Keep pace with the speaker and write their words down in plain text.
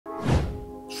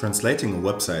Translating a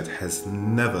website has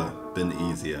never been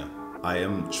easier. I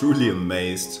am truly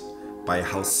amazed by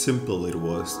how simple it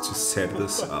was to set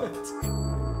this up.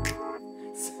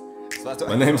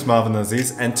 My name is Marvin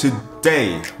Aziz, and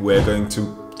today we're going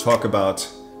to talk about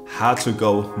how to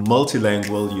go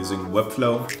multilingual using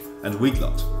Webflow and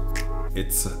Weglot.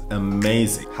 It's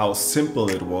amazing how simple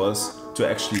it was to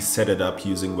actually set it up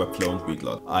using Webflow and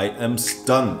Weglot. I am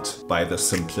stunned by the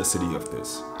simplicity of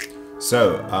this.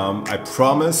 So, I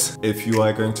promise if you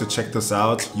are going to check this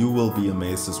out, you will be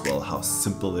amazed as well how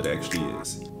simple it actually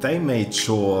is. They made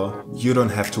sure you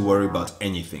don't have to worry about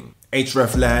anything.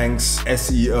 hreflangs,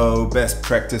 SEO, best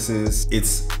practices,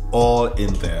 it's all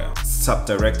in there.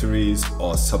 Subdirectories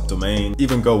or subdomain,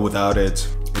 even go without it.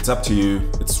 It's up to you.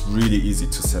 It's really easy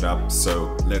to set up,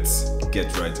 so let's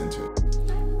get right into it.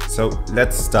 So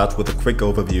let's start with a quick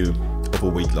overview of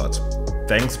a Weglot.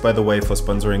 Thanks, by the way, for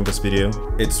sponsoring this video.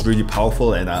 It's really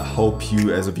powerful and I hope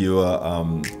you as a viewer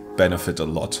benefit a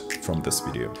lot from this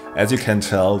video. As you can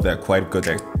tell, they're quite good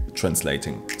at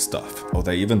translating stuff. Or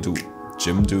they even do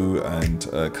Jimdo and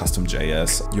custom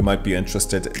JS. You might be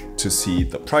interested to see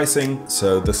the pricing.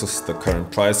 So this is the current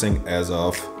pricing as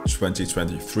of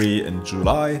 2023 in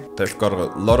July. They've got a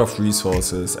lot of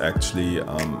resources actually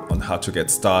on how to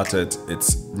get started.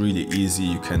 It's really easy.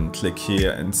 You can click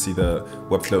here and see the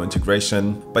Webflow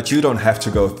integration, but you don't have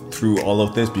to go through all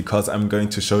of this because I'm going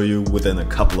to show you within a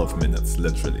couple of minutes,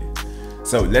 literally.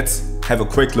 So let's have a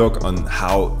quick look on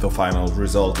how the final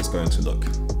result is going to look.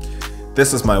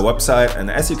 This is my website,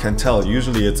 and as you can tell,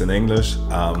 usually it's in English.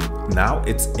 Now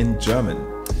it's in German.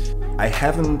 I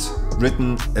haven't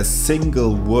written a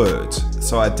single word,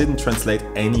 so I didn't translate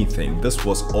anything. This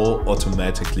was all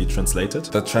automatically translated.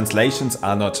 The translations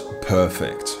are not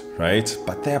perfect, right?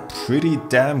 But they're pretty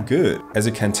damn good. As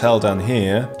you can tell down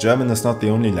here, German is not the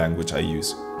only language I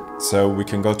use. So we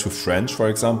can go to French, for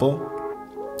example,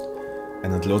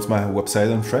 and it loads my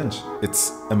website in French.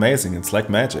 It's amazing, it's like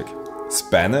magic.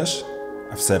 Spanish,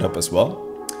 I've set up as well.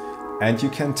 And you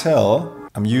can tell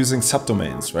I'm using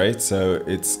subdomains, right? So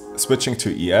it's switching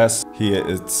to ES. Here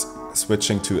it's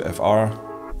switching to FR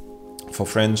for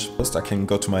French. First, I can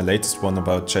go to my latest one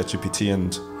about ChatGPT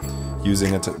and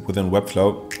using it within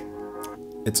Webflow.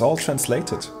 It's all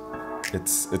translated.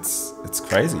 It's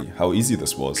crazy how easy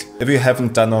this was. If you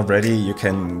haven't done already, you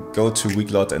can go to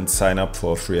Weglot and sign up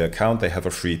for a free account. They have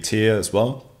a free tier as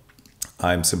well.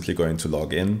 I'm simply going to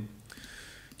log in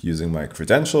using my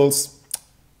credentials,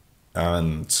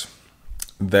 and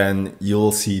then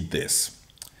you'll see this.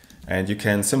 And you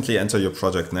can simply enter your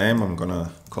project name. I'm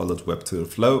gonna call it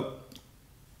Web2Flow.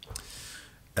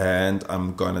 And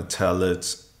I'm gonna tell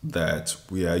it that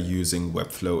we are using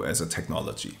Webflow as a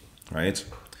technology, right?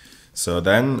 So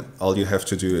then all you have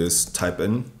to do is type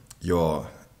in your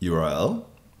URL,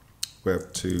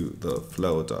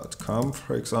 web2theflow.com,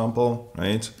 for example,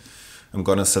 right? I'm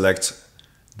gonna select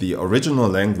the original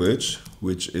language,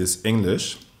 which is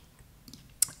English,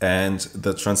 and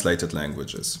the translated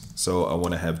languages. So I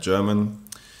want to have German,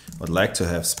 I would like to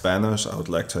have Spanish, I would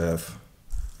like to have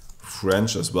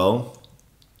French as well.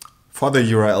 For the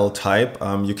URL type,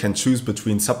 you can choose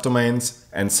between subdomains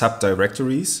and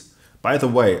subdirectories. By the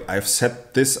way, I've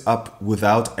set this up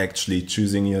without actually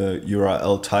choosing a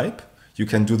URL type. You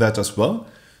can do that as well.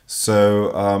 So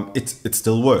it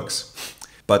still works.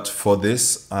 But for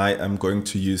this, I am going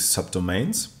to use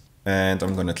subdomains, and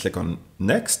I'm going to click on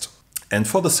next. And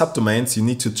for the subdomains, you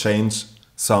need to change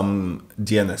some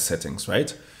DNS settings,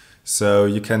 right? So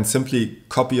you can simply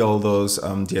copy all those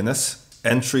DNS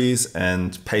entries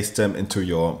and paste them into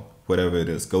your, whatever it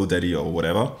is, GoDaddy or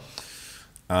whatever.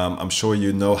 I'm sure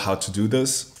you know how to do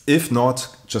this. If not,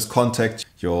 just contact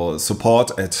your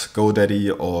support at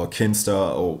GoDaddy or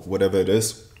Kinsta or whatever it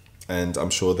is. And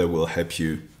I'm sure they will help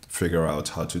you figure out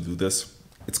how to do this.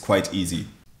 It's quite easy.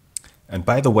 And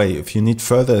by the way, if you need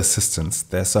further assistance,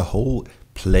 there's a whole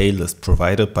playlist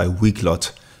provided by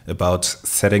Weglot about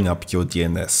setting up your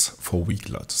DNS for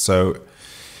Weglot. So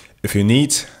if you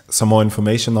need some more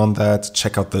information on that,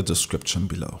 check out the description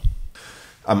below.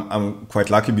 I'm quite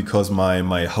lucky because my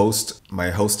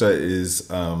hoster is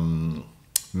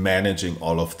managing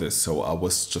all of this. So I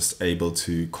was just able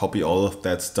to copy all of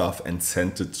that stuff and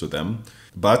send it to them.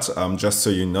 But just so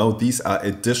you know, these are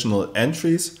additional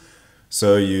entries.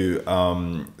 So you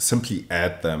simply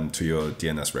add them to your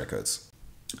DNS records.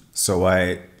 So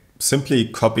I simply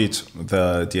copied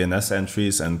the DNS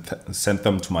entries and sent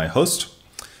them to my host.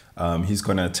 He's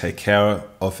gonna take care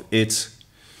of it.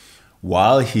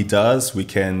 While he does, we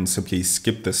can simply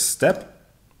skip this step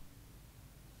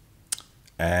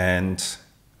and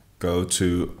go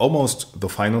to almost the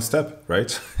final step,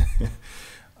 right?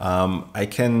 I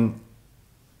can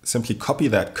simply copy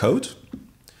that code,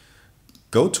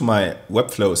 go to my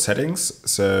Webflow settings.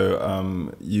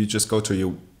 So you just go to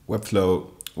your Webflow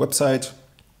website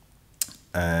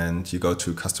and you go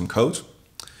to custom code,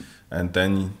 and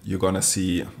then you're gonna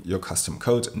see your custom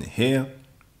code in here.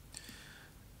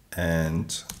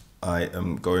 And I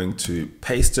am going to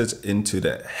paste it into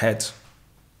the head,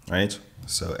 right?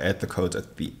 So add the code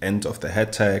at the end of the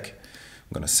head tag.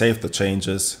 I'm gonna save the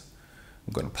changes.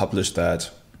 I'm gonna publish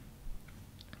that.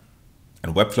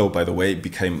 And Webflow, by the way,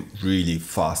 became really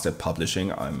fast at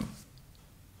publishing. I'm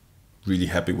really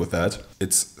happy with that.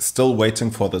 It's still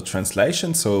waiting for the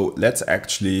translation. So let's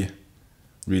actually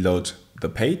reload the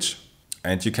page.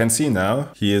 And you can see now,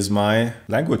 here's my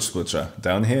language switcher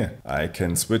down here. I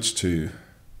can switch to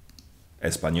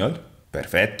Español,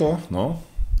 perfecto, no?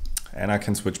 And I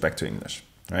can switch back to English,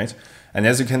 right? And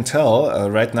as you can tell,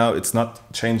 right now it's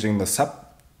not changing the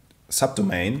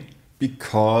subdomain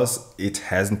because it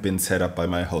hasn't been set up by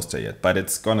my hoster yet, but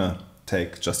it's gonna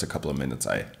take just a couple of minutes,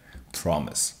 I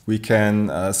promise. We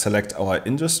can select our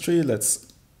industry.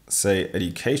 Let's say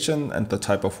education, and the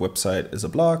type of website is a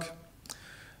blog.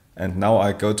 And now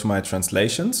I go to my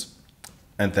translations,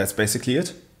 and that's basically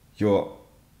it. You're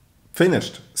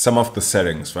finished some of the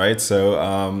settings, right?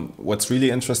 So what's really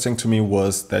interesting to me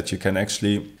was that you can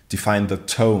actually define the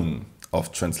tone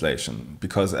of translation,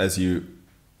 because as you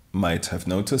might have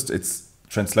noticed, it's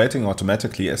translating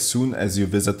automatically as soon as you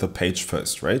visit the page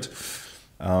first, right?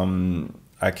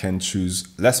 I can choose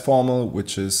less formal,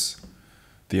 which is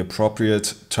the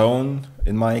appropriate tone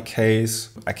in my case.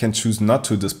 I can choose not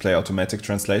to display automatic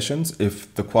translations.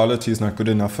 If the quality is not good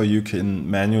enough for you, you can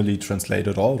manually translate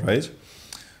it all, right?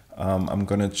 I'm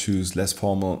gonna choose less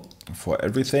formal for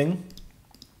everything.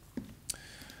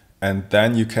 And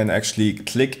then you can actually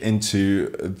click into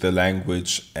the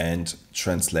language and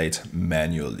translate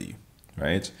manually,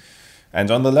 right? And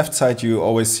on the left side, you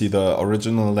always see the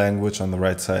original language. On the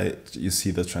right side, you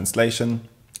see the translation.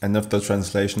 And if the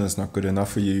translation is not good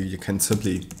enough for you, you can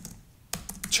simply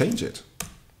change it.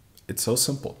 It's so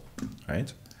simple,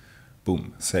 right?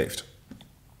 Boom, saved.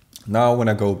 Now when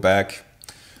I go back,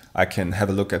 I can have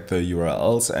a look at the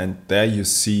URLs, and there you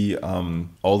see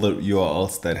all the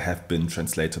URLs that have been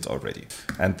translated already.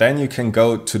 And then you can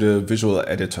go to the visual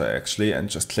editor actually and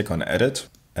just click on edit.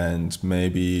 And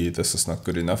maybe this is not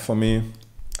good enough for me.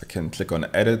 I can click on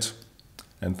edit,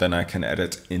 and then I can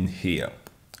edit in here.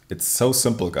 It's so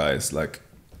simple, guys. Like,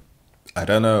 I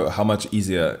don't know how much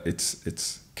easier it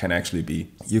can actually be.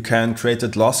 You can create a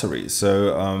glossary.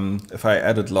 So if I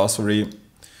add a glossary,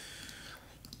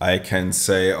 I can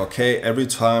say, okay, every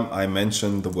time I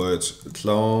mention the word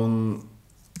clonable,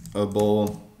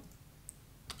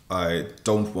 I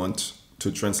don't want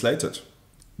to translate it,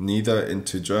 neither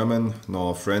into German,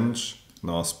 nor French,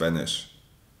 nor Spanish.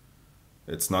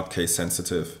 It's not case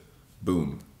sensitive.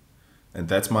 Boom. And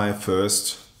that's my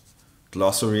first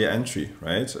glossary entry,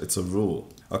 right? It's a rule.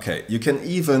 Okay, you can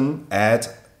even add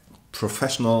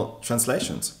professional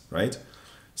translations, right?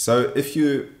 So if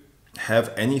you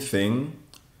have anything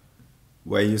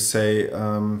where you say,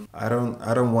 I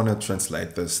don't want to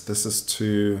translate this. This is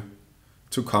too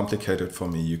complicated for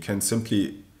me. You can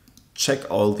simply check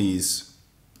all these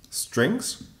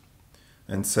strings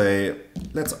and say,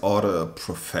 let's order a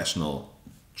professional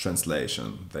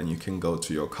translation. Then you can go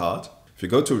to your card. If you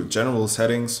go to general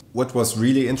settings, what was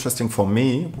really interesting for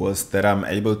me was that I'm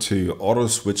able to auto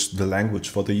switch the language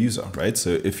for the user, right?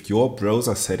 So if your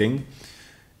browser setting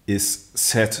is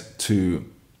set to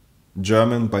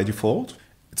German by default,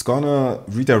 it's gonna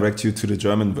redirect you to the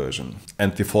German version.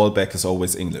 And the fallback is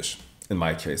always English, in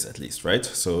my case at least, right?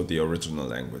 So the original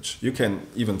language. You can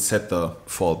even set the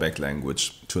fallback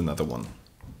language to another one,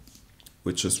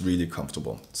 which is really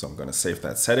comfortable. So I'm gonna save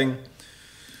that setting.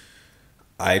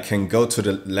 I can go to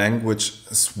the language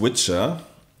switcher,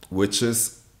 which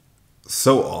is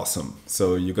so awesome.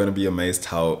 So you're gonna be amazed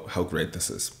how great this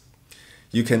is.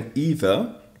 You can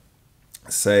either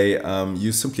say,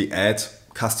 you simply add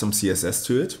custom CSS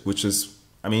to it, which is,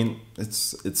 I mean,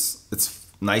 it's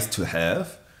nice to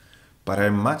have, but I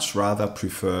much rather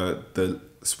prefer the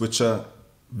switcher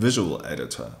visual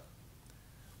editor,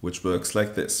 which works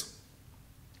like this.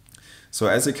 So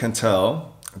as you can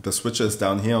tell, the switcher is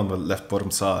down here on the left bottom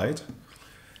side.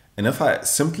 And if I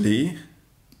simply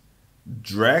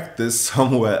drag this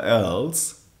somewhere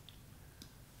else,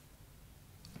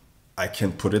 I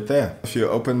can put it there. If you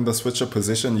open the switcher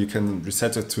position, you can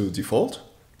reset it to default.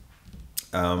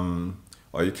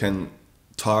 Or you can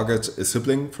target a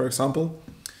sibling, for example.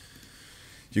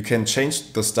 You can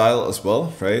change the style as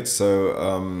well, right?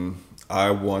 So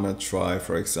I want to try,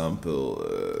 for example,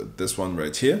 this one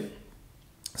right here.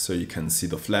 So you can see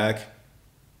the flag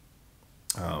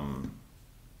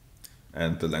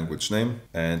and the language name.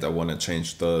 And I want to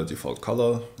change the default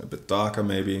color a bit darker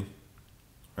maybe,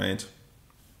 right?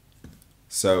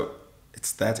 So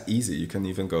it's that easy. You can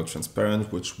even go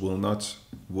transparent, which will not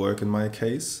work in my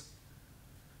case,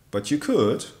 but you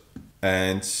could.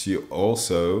 And you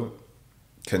also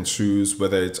can choose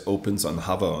whether it opens on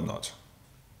hover or not.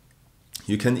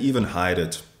 You can even hide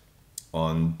it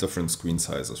on different screen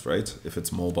sizes, right? If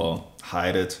it's mobile,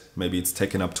 hide it. Maybe it's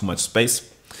taking up too much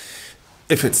space.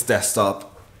 If it's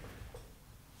desktop,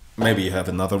 maybe you have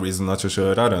another reason not to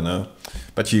show it, I don't know.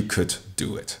 But you could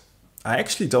do it. I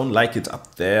actually don't like it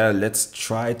up there. Let's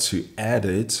try to add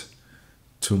it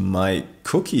to my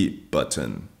cookie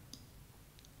button.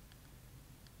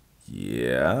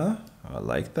 Yeah, I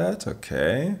like that,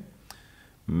 okay.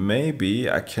 Maybe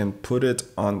I can put it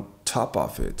on top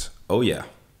of it. Oh yeah.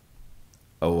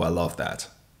 Oh, I love that.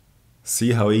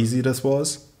 See how easy this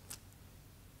was?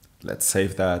 Let's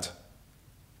save that.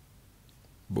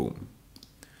 Boom.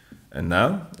 And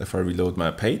now, if I reload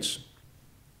my page,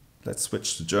 let's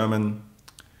switch to German,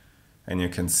 and you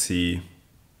can see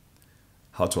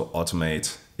how to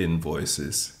automate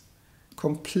invoices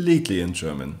completely in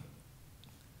German.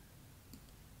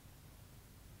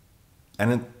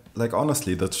 And it, like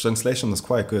honestly, the translation is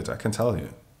quite good, I can tell you.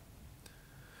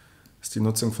 Ist die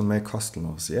Nutzung von Mail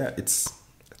kostenlos? Yeah,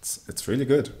 it's really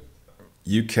good.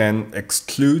 You can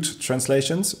exclude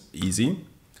translations, easy.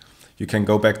 You can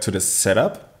go back to the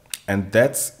setup, and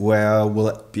that's where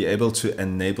we'll be able to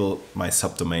enable my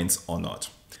subdomains or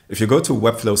not. If you go to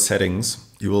Webflow settings,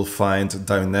 you will find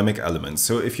dynamic elements.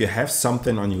 So if you have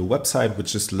something on your website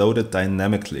which is loaded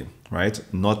dynamically, right?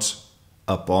 Not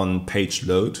upon page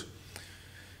load,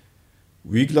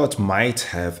 Weglot might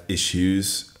have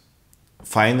issues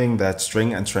finding that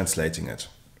string and translating it.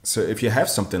 So if you have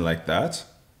something like that,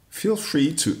 feel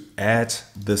free to add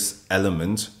this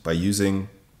element by using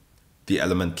the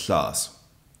element class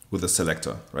with a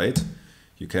selector, right?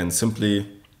 You can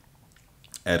simply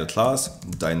add a class,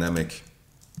 dynamic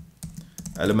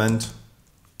element,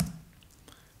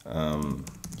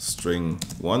 string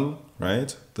 1,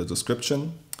 right? The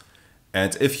description.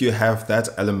 And if you have that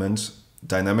element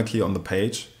dynamically on the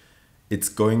page, it's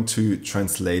going to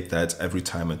translate that every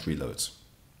time it reloads.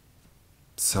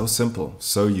 So simple,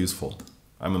 so useful.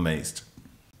 I'm amazed.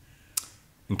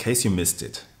 In case you missed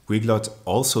it, Weglot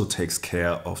also takes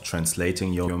care of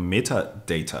translating your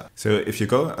metadata. So if you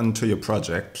go into your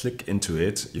project, click into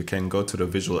it, you can go to the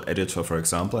visual editor, for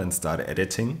example, and start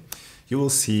editing. You will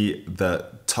see the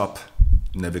top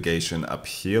navigation up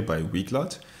here by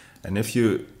Weglot. And if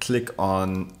you click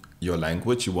on your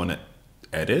language you want to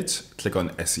edit, click on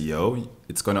SEO,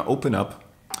 it's going to open up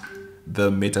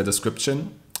the meta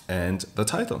description and the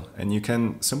title, and you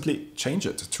can simply change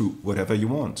it to whatever you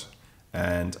want.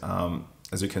 And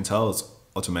as you can tell, it's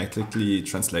automatically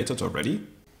translated already.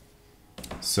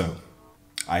 So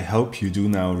I hope you do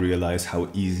now realize how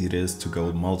easy it is to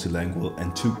go multilingual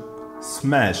and to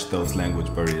smash those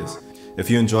language barriers. If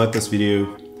you enjoyed this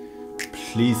video,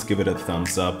 please give it a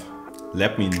thumbs up.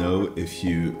 Let me know if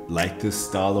you like this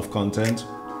style of content.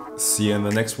 See you in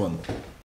the next one.